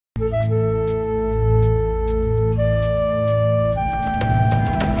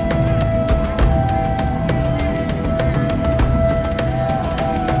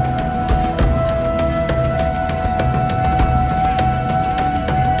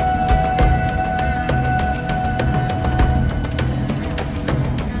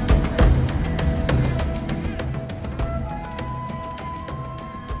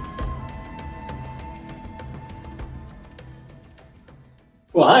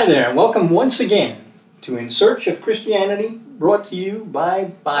Hi there, and welcome once again to In Search of Christianity, brought to you by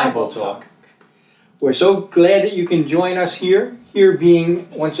Bible Talk. We're so glad that you can join us here being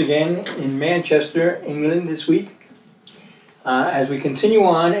once again in Manchester, England this week, as we continue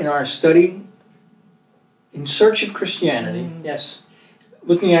on in our study In Search of Christianity. Yes,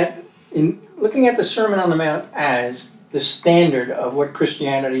 looking at the Sermon on the Mount as the standard of what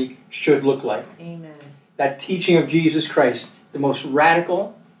Christianity should look like. Amen. That teaching of Jesus Christ, the most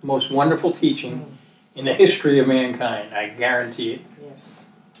radical, most wonderful teaching in the history of mankind, I guarantee it. Yes.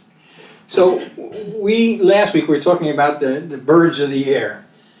 So last week we were talking about the birds of the air,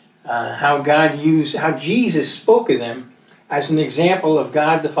 how Jesus spoke of them as an example of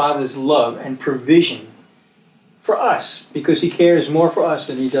God the Father's love and provision for us, because He cares more for us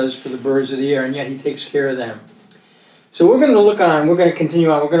than He does for the birds of the air, and yet He takes care of them. So we're going to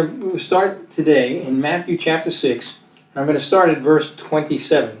continue on. We're going to start today in Matthew chapter 6, and I'm going to start at verse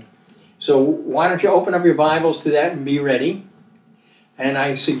 27. So why don't you open up your Bibles to that and be ready. And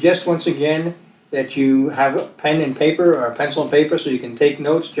I suggest once again that you have a pen and paper or a pencil and paper so you can take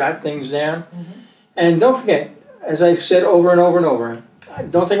notes, jot things down. And don't forget, as I've said over and over and over,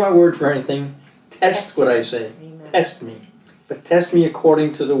 don't take my word for anything. Test what I say. Amen. Test me. But test me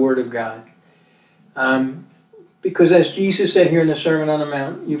according to the Word of God. Because as Jesus said here in the Sermon on the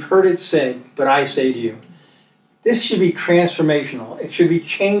Mount, you've heard it said, but I say to you. This should be transformational. It should be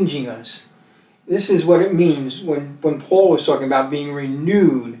changing us. This is what it means when Paul was talking about being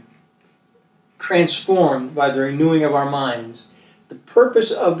renewed, transformed by the renewing of our minds. The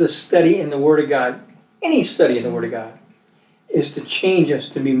purpose of the study in the Word of God, any study in the Word of God, is to change us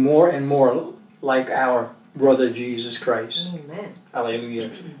to be more and more like our brother Jesus Christ. Amen. Hallelujah.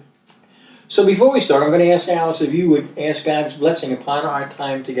 So before we start, I'm going to ask Alice if you would ask God's blessing upon our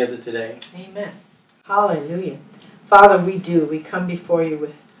time together today. Amen. Hallelujah. Father, we come before you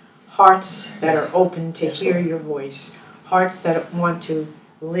with hearts that are open to hear your voice, hearts that want to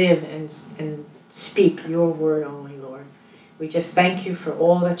live and speak your word only, Lord. We just thank you for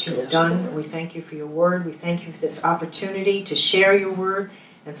all that you have done. We thank you for your word. We thank you for this opportunity to share your word.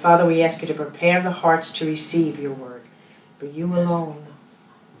 And Father, we ask you to prepare the hearts to receive your word. For you alone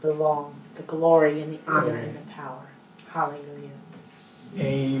belong the glory and the honor and the power. Hallelujah.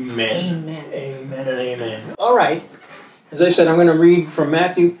 Amen. Amen. Amen and amen. All right. As I said, I'm going to read from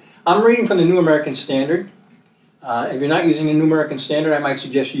Matthew. I'm reading from the New American Standard. If you're not using the New American Standard, I might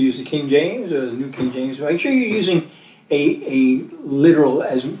suggest you use the King James or the New King James. Make sure you're using a literal,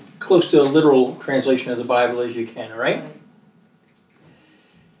 as close to a literal translation of the Bible as you can, all right?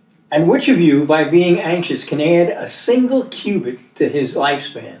 And which of you, by being anxious, can add a single cubit to his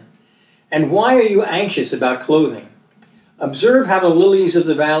lifespan? And why are you anxious about clothing? Observe how the lilies of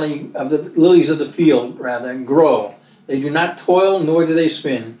the field grow. They do not toil, nor do they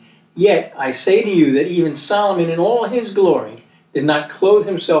spin. Yet I say to you that even Solomon in all his glory did not clothe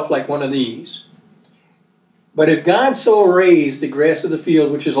himself like one of these. But if God so arrays the grass of the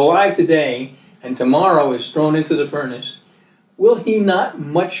field, which is alive today, and tomorrow is thrown into the furnace, will he not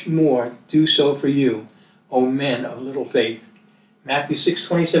much more do so for you, O men of little faith? Matthew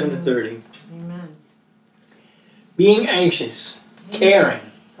 6:27-30. Amen. Being anxious, caring,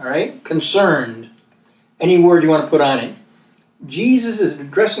 all right, concerned, any word you want to put on it. Jesus is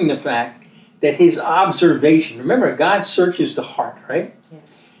addressing the fact that his observation, remember, God searches the heart, right?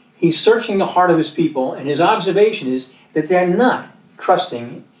 Yes. He's searching the heart of his people, and his observation is that they're not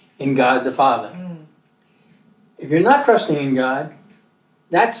trusting in God the Father. If you're not trusting in God,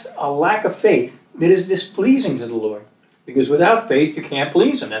 that's a lack of faith that is displeasing to the Lord. Because without faith, you can't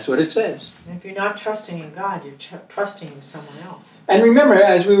please Him. That's what it says. And if you're not trusting in God, you're trusting in someone else. And remember,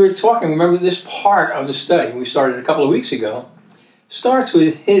 as we were talking, remember this part of the study we started a couple of weeks ago, starts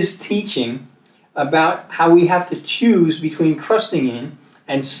with his teaching about how we have to choose between trusting in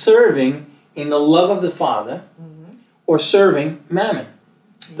and serving in the love of the Father or serving mammon,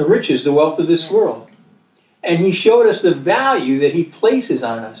 the riches, the wealth of this world. And he showed us the value that he places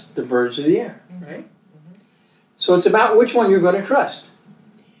on us, the birds of the air, right? So it's about which one you're going to trust.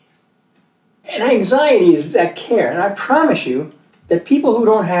 And anxiety is that care. And I promise you that people who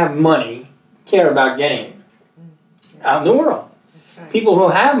don't have money care about getting it out in the world. That's right. People who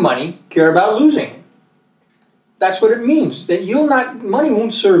have money care about losing it. That's what it means. That money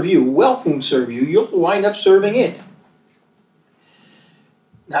won't serve you. Wealth won't serve you. You'll wind up serving it.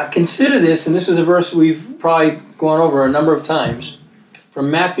 Now consider this, and this is a verse we've probably gone over a number of times,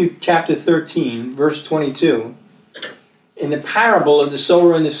 from Matthew chapter 13, verse 22. In the parable of the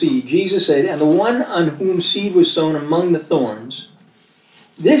sower and the seed, Jesus said, and the one on whom seed was sown among the thorns,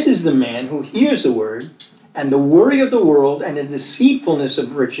 this is the man who hears the word, And the worry of the world and the deceitfulness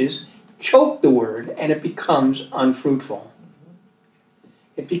of riches choke the word, and it becomes unfruitful.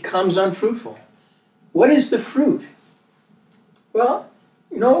 It becomes unfruitful. What is the fruit? Well,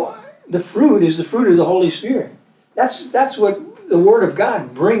 you know, the fruit is the fruit of the Holy Spirit. That's what the Word of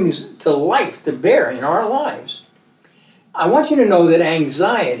God brings to life, to bear in our lives. I want you to know that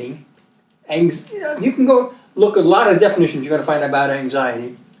anxiety, you can go look at a lot of definitions you're going to find about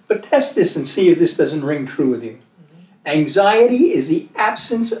anxiety, but test this and see if this doesn't ring true with you. Anxiety is the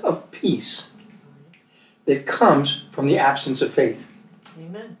absence of peace that comes from the absence of faith.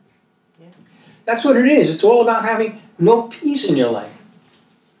 Amen. Yes. That's what it is. It's all about having no peace in your life.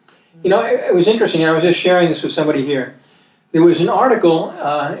 You know, it was interesting. I was just sharing this with somebody here. There was an article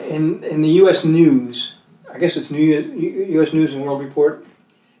in the U.S. News, I guess it's U.S. News and World Report,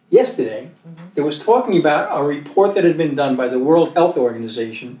 yesterday. It was talking about a report that had been done by the World Health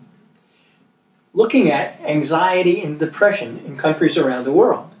Organization looking at anxiety and depression in countries around the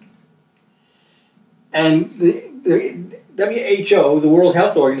world. And the WHO, the World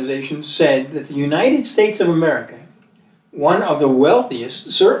Health Organization, said that the United States of America, one of the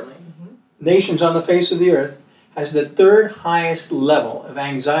wealthiest, certainly, nations on the face of the earth, has the third highest level of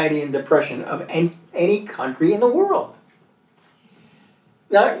anxiety and depression of any country in the world.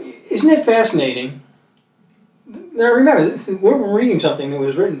 Now, isn't it fascinating? Now remember, we're reading something that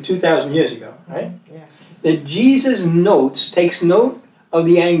was written 2,000 years ago, right? Yes. That Jesus takes note of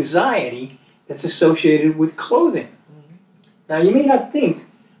the anxiety that's associated with clothing. Now, you may not think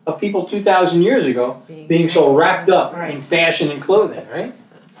of people 2,000 years ago being so wrapped up in fashion and clothing, right?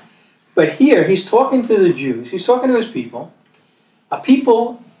 But here, he's talking to the Jews, he's talking to his people, a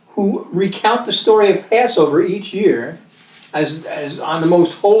people who recount the story of Passover each year as on the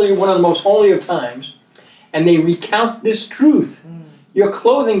most holy, one of the most holy of times, and they recount this truth. Your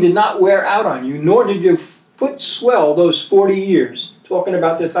clothing did not wear out on you, nor did your foot swell those 40 years, talking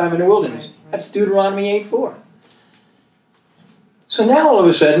about the time in the wilderness. That's Deuteronomy 8:4. So now all of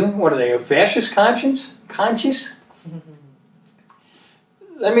a sudden, what are they, a fascist conscious?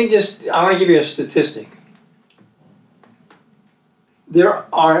 I want to give you a statistic. There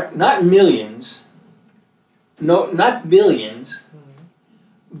are not millions, no, not billions,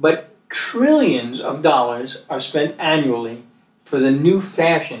 but trillions of dollars are spent annually for the new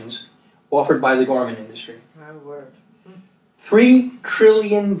fashions offered by the garment industry. My word. $3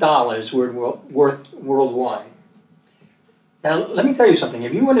 trillion worth worldwide. Now, let me tell you something.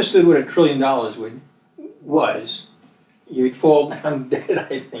 If you understood what $1 trillion was, you'd fall down dead,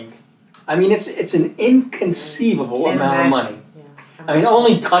 I think. I mean, it's an inconceivable amount of money. Yeah. I mean,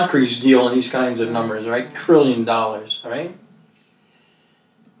 only countries deal in these kinds of numbers, right? $1 trillion, right?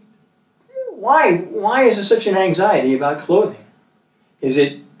 Why is there such an anxiety about clothing? Is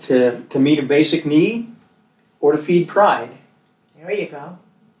it to meet a basic need or to feed pride? There you go.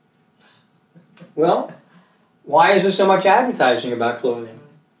 Well, why is there so much advertising about clothing?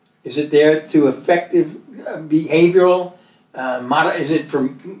 Is it there to effective behavioral, is it for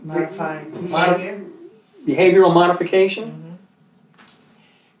Modifying behavior? Behavioral modification?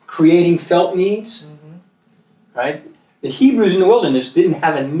 Creating felt needs? Right? The Hebrews in the wilderness didn't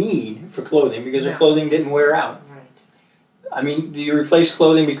have a need for clothing because their clothing didn't wear out. Right. I mean, do you replace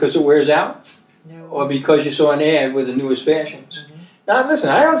clothing because it wears out? No. Or because you saw an ad with the newest fashions? Now, listen,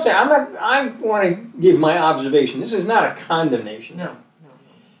 I don't say, I want to give my observation. This is not a condemnation. No.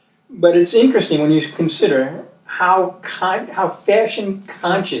 But it's interesting when you consider how fashion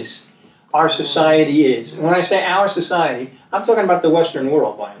conscious our society is. And when I say our society, I'm talking about the Western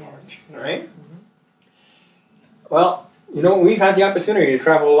world by and large, right? Well, you know, we've had the opportunity to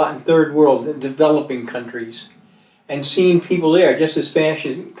travel a lot in third world, developing countries, and seeing people there just as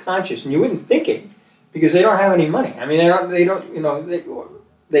fashion conscious, and you wouldn't think it because they don't have any money. I mean,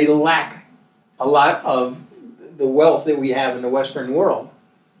 they lack a lot of the wealth that we have in the Western world.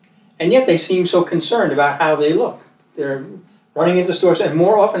 And yet they seem so concerned about how they look. They're running into stores, and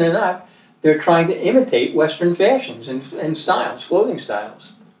more often than not, they're trying to imitate Western fashions and styles, clothing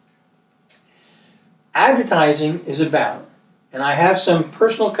styles. Advertising is about, and I have some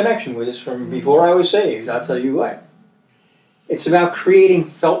personal connection with this from before I was saved, I'll tell you what. It's about creating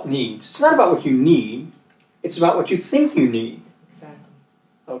felt needs. It's not about what you need, it's about what you think you need. Exactly.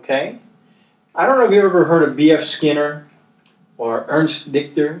 Okay? I don't know if you've ever heard of B.F. Skinner or Ernst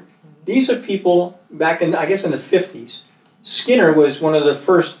Dichter. These are people back in, I guess, in the 50s. Skinner was one of the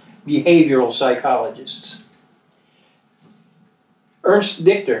first behavioral psychologists. Ernst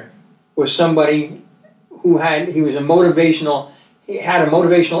Dichter was somebody who had a motivational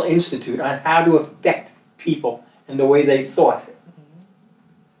institute on how to affect people and the way they thought.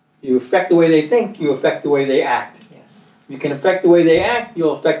 You affect the way they think, you affect the way they act. Yes. You can affect the way they act,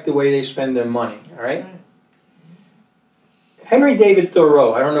 you'll affect the way they spend their money. All right? That's right. Henry David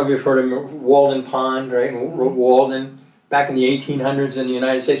Thoreau, I don't know if you've heard of him, Walden Pond, right? Wrote Walden back in the 1800s in the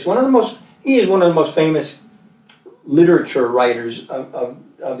United States. He is one of the most famous literature writers of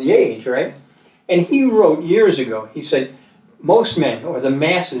the age, right? And he wrote years ago, he said, most men, or the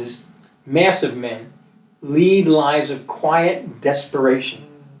masses, massive men, lead lives of quiet desperation.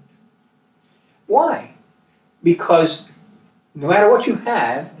 Why? Because no matter what you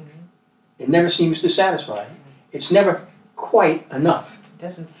have, it never seems to satisfy. It's never quite enough. It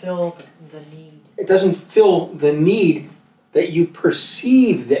doesn't fill the need. It doesn't fill the need that you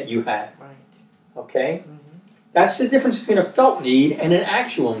perceive that you have. Right. Okay? That's the difference between a felt need and an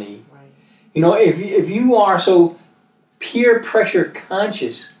actual need. Right. You know, if you are so peer pressure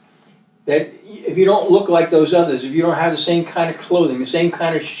conscious that if you don't look like those others, if you don't have the same kind of clothing, the same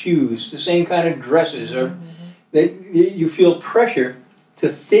kind of shoes, the same kind of dresses, or that you feel pressure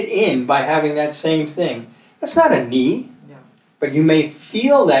to fit in by having that same thing, that's not a need. No. But you may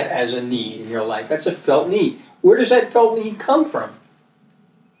feel that as a need in your life. That's a felt need. Where does that felt need come from?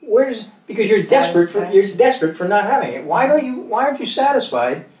 Because you're desperate for not having it. Why aren't you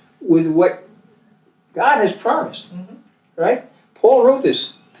satisfied with what God has promised? Right? Paul wrote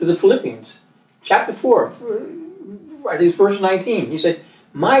this to the Philippians, chapter 4, I think it's verse 19. He said,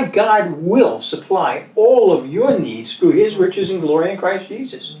 "My God will supply all of your needs through His riches and glory in Christ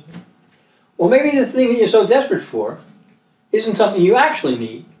Jesus." Well, maybe the thing that you're so desperate for isn't something you actually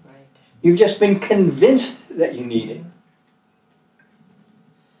need. Right. You've just been convinced that you need it.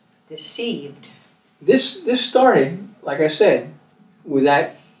 Deceived. This started, like I said, with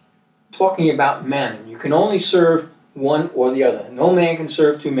that talking about mammon. You can only serve one or the other. No man can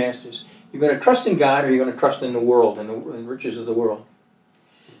serve two masters. You're going to trust in God, or you're going to trust in the world and the riches of the world.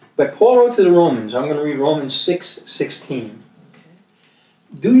 But Paul wrote to the Romans. I'm going to read Romans 6:16.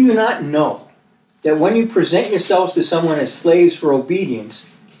 Do you not know that when you present yourselves to someone as slaves for obedience,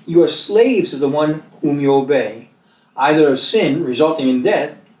 you are slaves of the one whom you obey, either of sin resulting in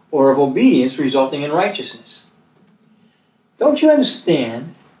death, or of obedience resulting in righteousness? Don't you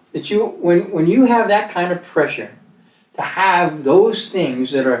understand that when you have that kind of pressure to have those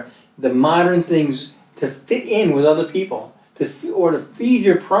things that are the modern things to fit in with other people, or to feed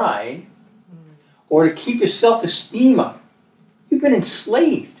your pride, or to keep your self-esteem up, you've been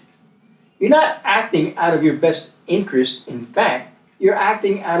enslaved. You're not acting out of your best interest. In fact, you're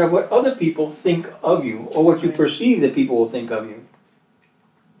acting out of what other people think of you, or what you perceive that people will think of you.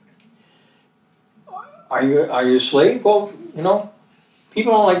 Are you a slave? Well, you know,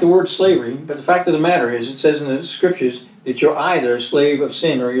 people don't like the word slavery, but the fact of the matter is, it says in the scriptures that you're either a slave of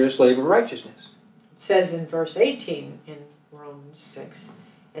sin or you're a slave of righteousness. It says in verse 18 in Romans 6,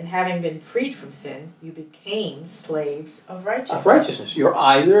 and having been freed from sin, you became slaves of righteousness. Of righteousness. You're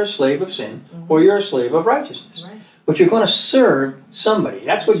either a slave of sin or you're a slave of righteousness. Right. But you're going to serve somebody.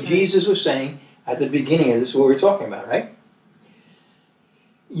 That's what Jesus was saying at the beginning of this, what we're talking about, right?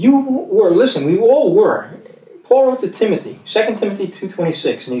 You were, listen, we all were. Paul wrote to Timothy, 2 Timothy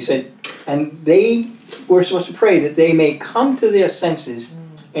 2:26, and he said, and they were supposed to pray that they may come to their senses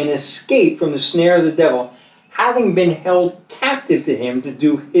and escape from the snare of the devil, having been held captive to him to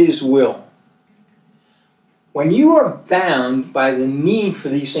do his will. When you are bound by the need for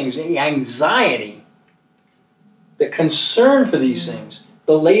these things, the anxiety, the concern for these things,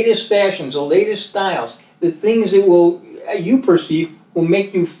 the latest fashions, the latest styles, the things that you perceive will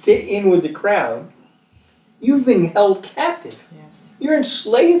make you fit in with the crowd, you've been held captive. Yes. You're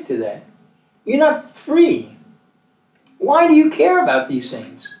enslaved to that. You're not free. Why do you care about these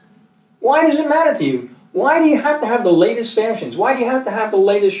things? Why does it matter to you? Why do you have to have the latest fashions? Why do you have to have the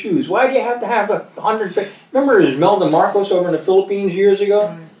latest shoes? Why do you have to have 100... Remember Imelda Marcos over in the Philippines years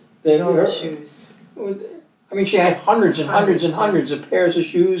ago? Her shoes. I mean, she had hundreds and hundreds and hundreds of pairs of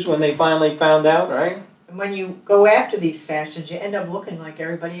shoes when they finally found out, right? And when you go after these fashions, you end up looking like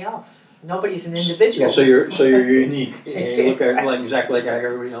everybody else. Nobody's an individual. Yeah, so you're unique. You look exactly like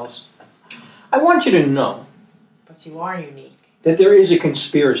everybody else. I want you to know, but you are unique, that there is a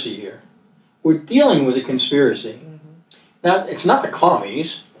conspiracy here. We're dealing with a conspiracy. Now, it's not the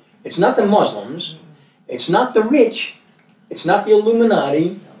commies, it's not the Muslims, it's not the rich, it's not the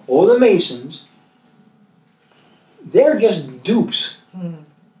Illuminati or the Masons. They're just dupes,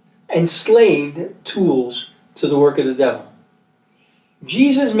 enslaved tools to the work of the devil.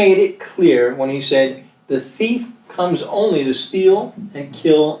 Jesus made it clear when he said, the thief comes only to steal and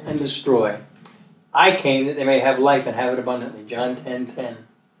kill and destroy. I came that they may have life and have it abundantly. John 10:10.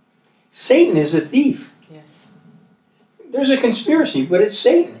 Satan is a thief. Yes. There's a conspiracy, but it's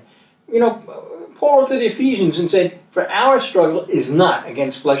Satan. You know, Paul wrote to the Ephesians and said, "For our struggle is not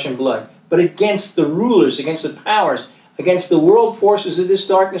against flesh and blood, but against the rulers, against the powers, against the world forces of this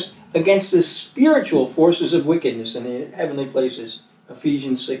darkness, against the spiritual forces of wickedness in the heavenly places."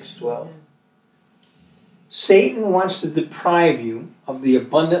 Ephesians 6:12. Satan wants to deprive you of the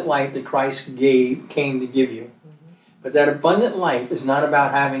abundant life that Christ came to give you. But that abundant life is not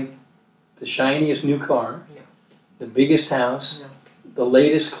about having the shiniest new car, the biggest house, the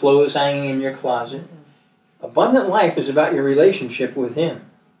latest clothes hanging in your closet. Abundant life is about your relationship with Him.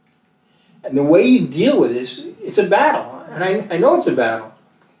 And the way you deal with this, it's a battle. And I know it's a battle.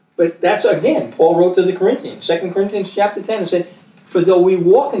 But that's, again, Paul wrote to the Corinthians. 2 Corinthians chapter 10 and said, "For though we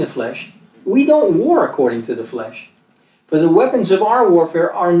walk in the flesh, we don't war according to the flesh. For the weapons of our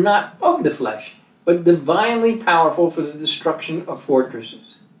warfare are not of the flesh, but divinely powerful for the destruction of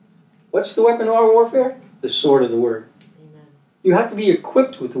fortresses." What's the weapon of our warfare? The sword of the Word. Amen. You have to be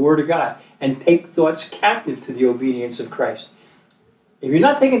equipped with the Word of God and take thoughts captive to the obedience of Christ. If you're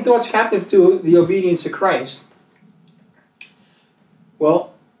not taking thoughts captive to the obedience of Christ,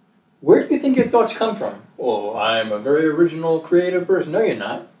 well, where do you think your thoughts come from? "Oh, I'm a very original, creative person." No, you're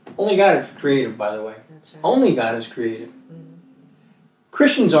not. Only God is creative, by the way. That's right. Only God is creative.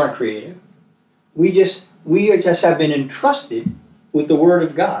 Christians aren't creative. We just have been entrusted with the Word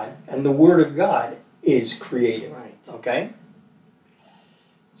of God, and the Word of God is creative. Right. Okay?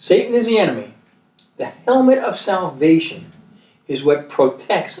 Satan is the enemy. The helmet of salvation is what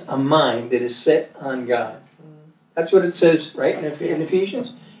protects a mind that is set on God. That's what it says, right, in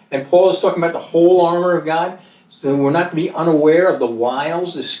Ephesians? And Paul is talking about the whole armor of God, so we're not to be unaware of the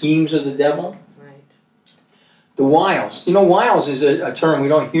wiles, the schemes of the devil. Right. The wiles. You know, wiles is a term we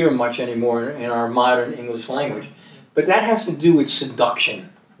don't hear much anymore in our modern English language. But that has to do with seduction.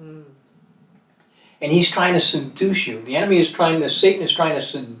 And he's trying to seduce you. The enemy is Satan is trying to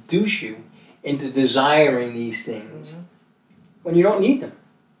seduce you into desiring these things when you don't need them.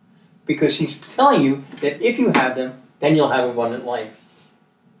 Because he's telling you that if you have them, then you'll have abundant life.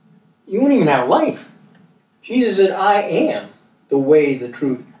 You won't even have life. Jesus said, "I am the way, the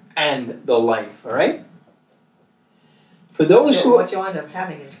truth, and the life." All right? For those who... What you'll end up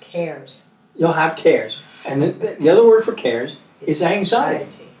having is cares. You'll have cares. And the other word for cares is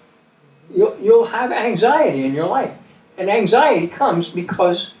anxiety. You'll have anxiety in your life. And anxiety comes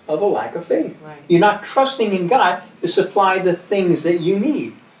because of a lack of faith. Right. You're not trusting in God to supply the things that you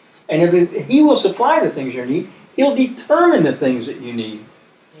need. And if He will supply the things you need, He'll determine the things that you need.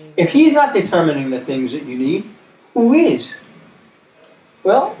 If He's not determining the things that you need, who is?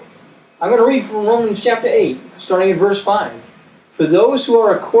 Well, I'm going to read from Romans chapter 8, starting at verse 5. "For those who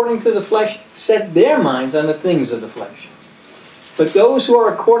are according to the flesh set their minds on the things of the flesh. But those who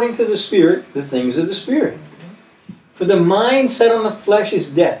are according to the Spirit, the things of the Spirit. For the mind set on the flesh is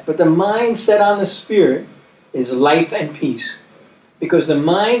death, but the mind set on the Spirit is life and peace. Because the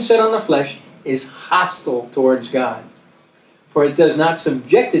mind set on the flesh is hostile towards God. For it does not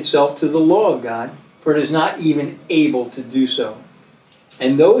subject itself to the law of God, for it is not even able to do so.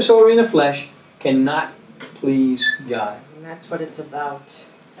 And those who are in the flesh cannot please God." And that's what it's about.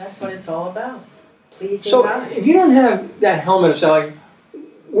 That's what it's all about. Pleasing So God. if you don't have that helmet of salvation,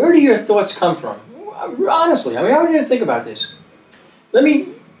 where do your thoughts come from? Honestly, I want you to think about this.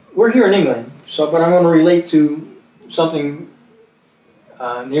 We're here in England, but I'm going to relate to something,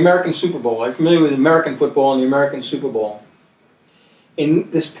 the American Super Bowl. Are you familiar with American football and the American Super Bowl?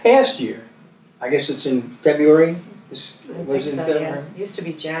 In this past year, I guess it's in February. It used to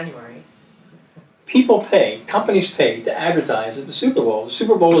be January. Companies pay to advertise at the Super Bowl. The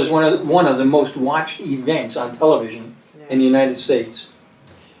Super Bowl is one of the most watched events on television in the United States.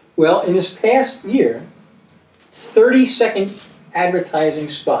 Well, in this past year, 30-second advertising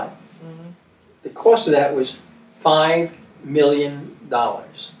spot. The cost of that was $5 million. For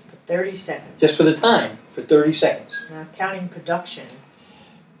 30 seconds. Just for the time, for 30 seconds. Not counting production.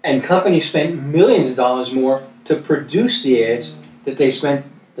 And companies spent millions of dollars more to produce the ads that they spent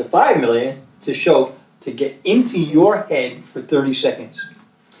the $5 million to show, to get into your head for 30 seconds.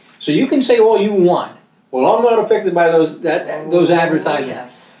 So you can say all you want. Well, I'm not affected by those advertisements.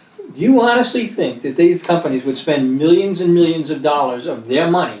 Yes. Do you honestly think that these companies would spend millions and millions of dollars of their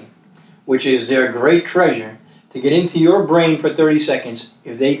money, which is their great treasure, to get into your brain for 30 seconds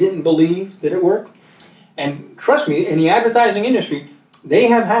if they didn't believe that it worked? And trust me, in the advertising industry, they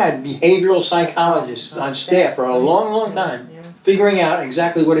have had behavioral psychologists on staff for a long, long time, figuring out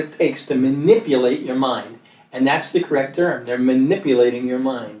exactly what it takes to manipulate your mind. And that's the correct term. They're manipulating your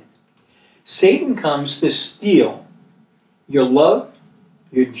mind. Satan comes to steal your love,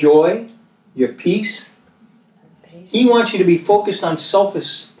 your joy, your peace, He wants you to be focused on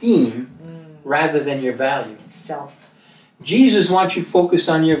self-esteem rather than your value. Self. Jesus wants you focused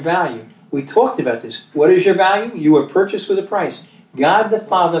on your value. We talked about this. What is your value? You were purchased with a price. God the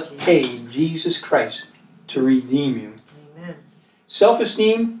Father paid Jesus Christ to redeem you. Amen.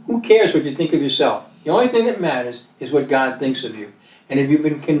 Self-esteem, who cares what you think of yourself? The only thing that matters is what God thinks of you. And if you've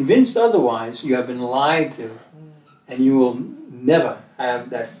been convinced otherwise, you have been lied to, and you will never have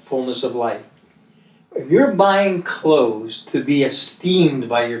that fullness of life. If you're buying clothes to be esteemed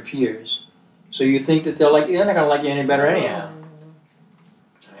by your peers, so you think that they're not going to like you any better anyhow.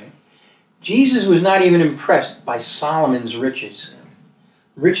 Right? Jesus was not even impressed by Solomon's riches.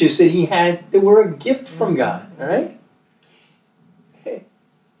 Riches that he had that were a gift from God. All right?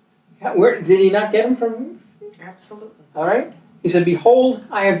 Where did he not get them from? Absolutely. All right? He said, "Behold,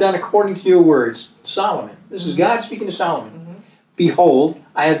 I have done according to your words." Solomon. This is God speaking to Solomon. "Behold,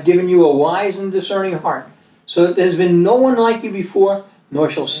 I have given you a wise and discerning heart, so that there has been no one like you before, nor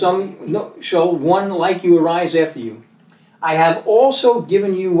shall one like you arise after you. I have also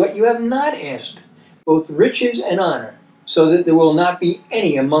given you what you have not asked, both riches and honor, so that there will not be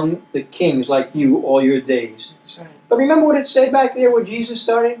any among the kings like you all your days." That's right. But remember what it said back there where Jesus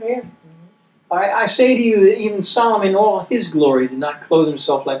started here? I say to you that even Solomon in all his glory did not clothe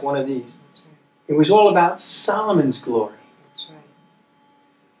himself like one of these. That's right. It was all about Solomon's glory. That's right.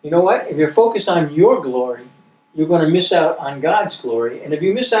 You know what? If you're focused on your glory, you're going to miss out on God's glory. And if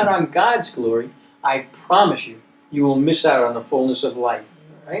you miss out on God's glory, I promise you, you will miss out on the fullness of life.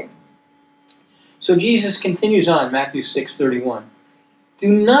 Right? So Jesus continues on, Matthew 6:31. "Do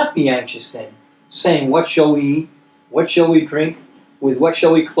not be anxious then, saying, what shall we eat? What shall we drink? With what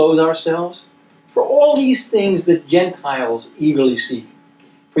shall we clothe ourselves? For all these things the Gentiles eagerly seek.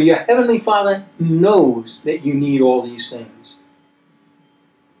 For your heavenly Father knows that you need all these things."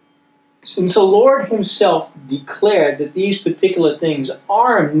 Since the Lord himself declared that these particular things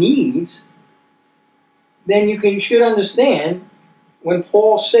are needs, then you should understand when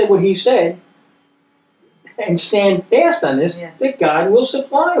Paul said what he said, and stand fast on this, that God will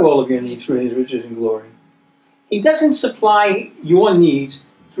supply all of your needs through his riches and glory. He doesn't supply your needs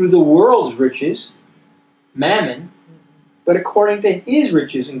through the world's riches, mammon, but according to his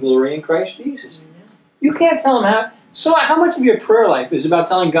riches and glory in Christ Jesus. You can't tell him how. So how much of your prayer life is about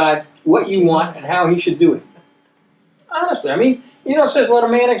telling God what you want and how he should do it? Honestly, I mean, it says let a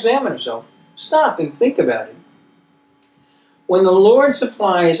man examine himself. Stop and think about it. When the Lord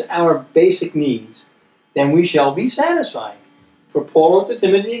supplies our basic needs, then we shall be satisfied. For Paul wrote to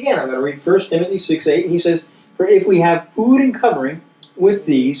Timothy again. I'm going to read 1 Timothy 6:8, and he says, "For if we have food and covering, with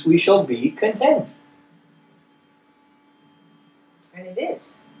these we shall be content." And it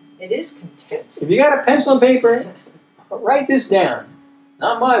is. It is content. If you got a pencil and paper, write this down.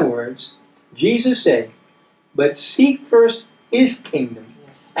 Not my words. Jesus said, "But seek first his kingdom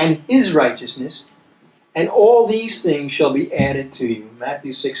and his righteousness, and all these things shall be added to you."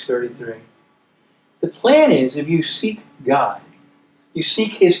 Matthew 6:33. The plan is, if you seek God, you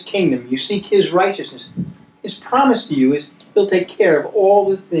seek his kingdom, you seek his righteousness, his promise to you is he'll take care of all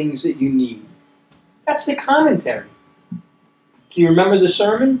the things that you need. That's the commentary. Do you remember the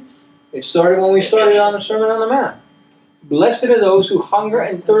sermon? It started when we started on the Sermon on the Mount. "Blessed are those who hunger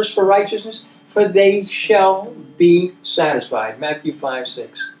and thirst for righteousness, for they shall be satisfied." Matthew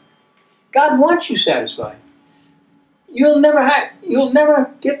 5:6. God wants you satisfied. You'll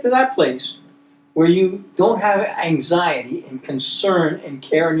never get to that place where you don't have anxiety and concern and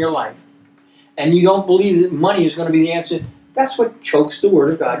care in your life, and you don't believe that money is going to be the answer. That's what chokes the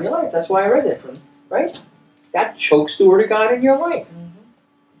Word of God in your life. That's why I read that from, right? That chokes the Word of God in your life.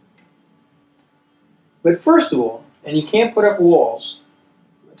 But first of all, and you can't put up walls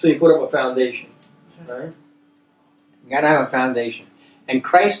until you put up a foundation. Right? You got to have a foundation. And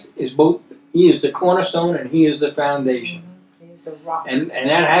Christ is both, he is the cornerstone and he is the foundation. He is the rock. And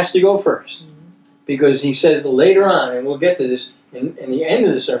that has to go first. Because he says later on, and we'll get to this in the end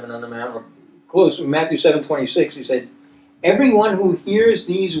of the Sermon on the Mount, or close, Matthew 7:26, he said, "Everyone who hears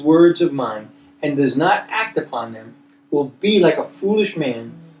these words of mine and does not act upon them will be like a foolish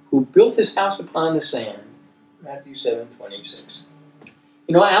man who built his house upon the sand." Matthew 7:26.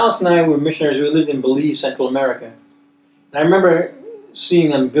 Alice and I were missionaries. We lived in Belize, Central America. And I remember seeing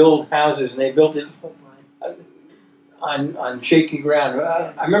them build houses, and they built it on shaky ground.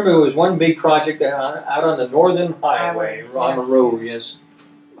 I remember there was one big project out on the Northern Highway, on the road, yes.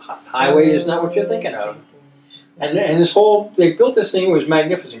 Highway is not what you're thinking of. And this whole, they built this thing, it was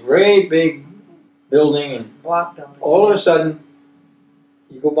magnificent, great big building, and block building. All of a sudden,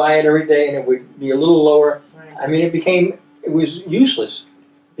 you go by it every day and it would be a little lower. Right. I mean, it was useless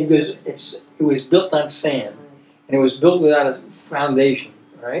because it was built on sand. and it was built without a foundation,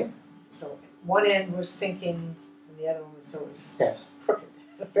 right? So one end was sinking, and the other one was Yes. crooked,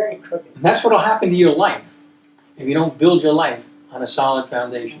 very crooked. And that's what will happen to your life if you don't build your life on a solid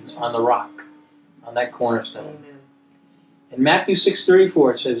foundation, on the rock, on that cornerstone. Amen. In Matthew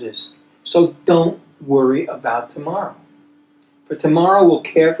 6:34 it says this, so don't worry about tomorrow, for tomorrow will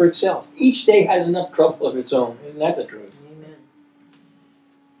care for itself. Each day has enough trouble of its own. Isn't that the truth? Amen.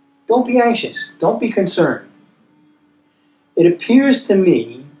 Don't be anxious. Don't be concerned. It appears to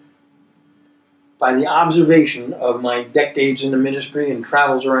me, by the observation of my decades in the ministry and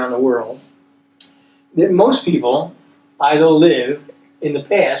travels around the world, that most people either live in the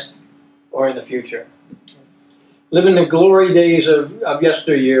past or in the future. Yes. Live in the glory days of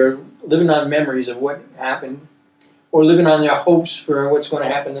yesteryear, living on memories of what happened, or living on their hopes for what's going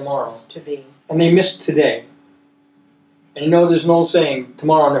to happen tomorrow. It's to be. And they miss today. And you know, there's an old saying,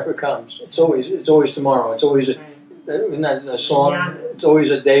 tomorrow never comes. It's always tomorrow. It's always, That's right. isn't that a song? Yeah. It's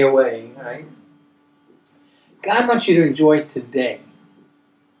always a day away, right? God wants you to enjoy today.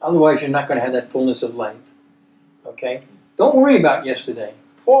 Otherwise, you're not going to have that fullness of life. Okay? Don't worry about yesterday.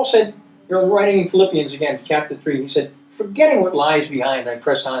 Paul said, you know, writing in Philippians again, chapter 3, he said, forgetting what lies behind, I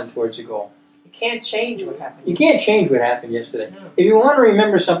press on towards the goal. You can't change what happened. You can't change what happened yesterday. No. If you want to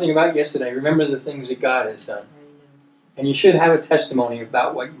remember something about yesterday, remember the things that God has done. And you should have a testimony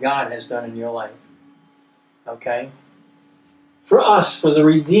about what God has done in your life. Okay? For us, for the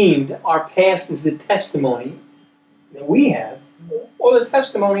redeemed, our past is the testimony that we have, or the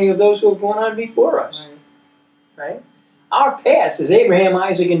testimony of those who have gone on before us. Right? Our past is Abraham,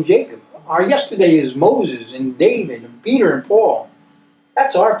 Isaac, and Jacob. Our yesterday is Moses and David and Peter and Paul.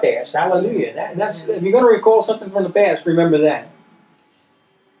 That's our past. Hallelujah. That's, if you're going to recall something from the past, remember that.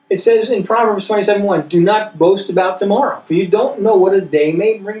 It says in Proverbs 27:1, do not boast about tomorrow, for you don't know what a day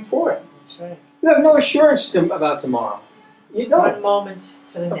may bring forth. That's right. You have no assurance about tomorrow. You don't. One moment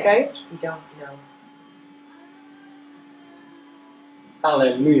to the Okay. next. We don't know.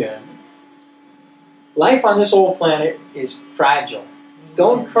 Hallelujah. Life on this old planet is fragile.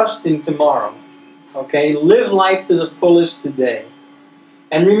 Don't trust in tomorrow. Okay? Live life to the fullest today.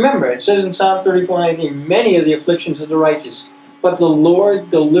 And remember, it says in Psalm 34:19, many are the afflictions of the righteous, but the Lord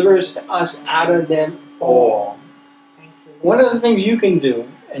delivers us out of them all. Thank you. One of the things you can do,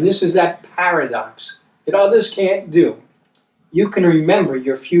 and this is that paradox that others can't do, you can remember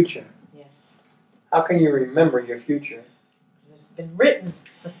your future. Yes. How can you remember your future? It's been written.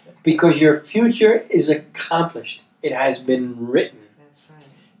 Because your future is accomplished. It has been written. That's right.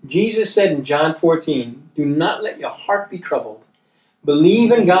 Jesus said in John 14, do not let your heart be troubled.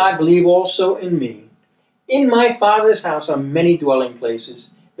 Believe in God, believe also in me. In my Father's house are many dwelling places.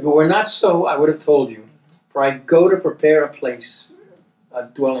 If it were not so, I would have told you. For I go to prepare a place, a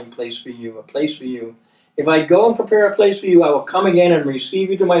dwelling place for you, a place for you. If I go and prepare a place for you, I will come again and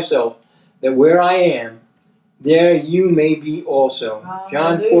receive you to myself, that where I am, there you may be also.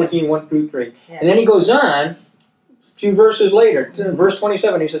 John 14:1-3. Yes. And then he goes on, a few verses later, verse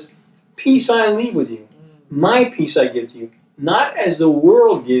 27, he says, peace I leave with you. My peace I give to you. Not as the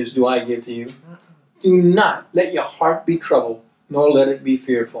world gives do I give to you. Do not let your heart be troubled, nor let it be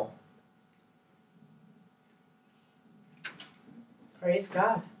fearful. Praise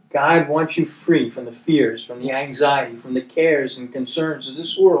God. God wants you free from the fears, from the anxiety, from the cares and concerns of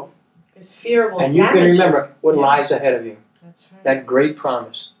this world. Because fear will And you can damage remember what Yeah. lies ahead of you. That's right. That great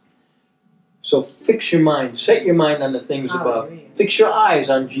promise. So fix your mind, set your mind on the things above. Hallelujah. Fix your eyes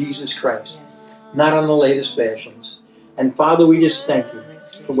on Jesus Christ, Yes. not on the latest fashions. And Father, we just thank you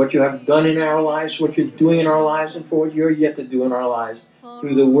for what you have done in our lives, what you're doing in our lives, and for what you're yet to do in our lives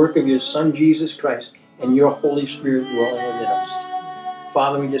through the work of your Son, Jesus Christ, and your Holy Spirit dwelling within us.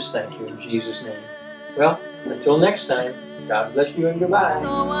 Father, we just thank you in Jesus' name. Well, until next time, God bless you and goodbye. So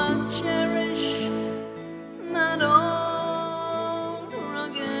I'll cherish that old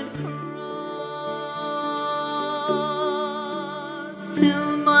rugged cross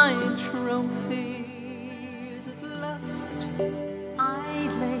till my trophies at last I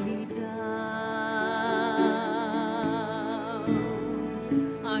lay down.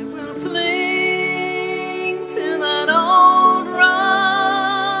 I will cling to that old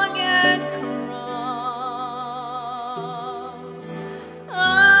rugged cross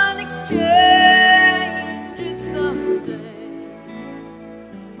and exchange it someday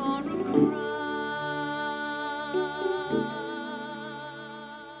for a crown.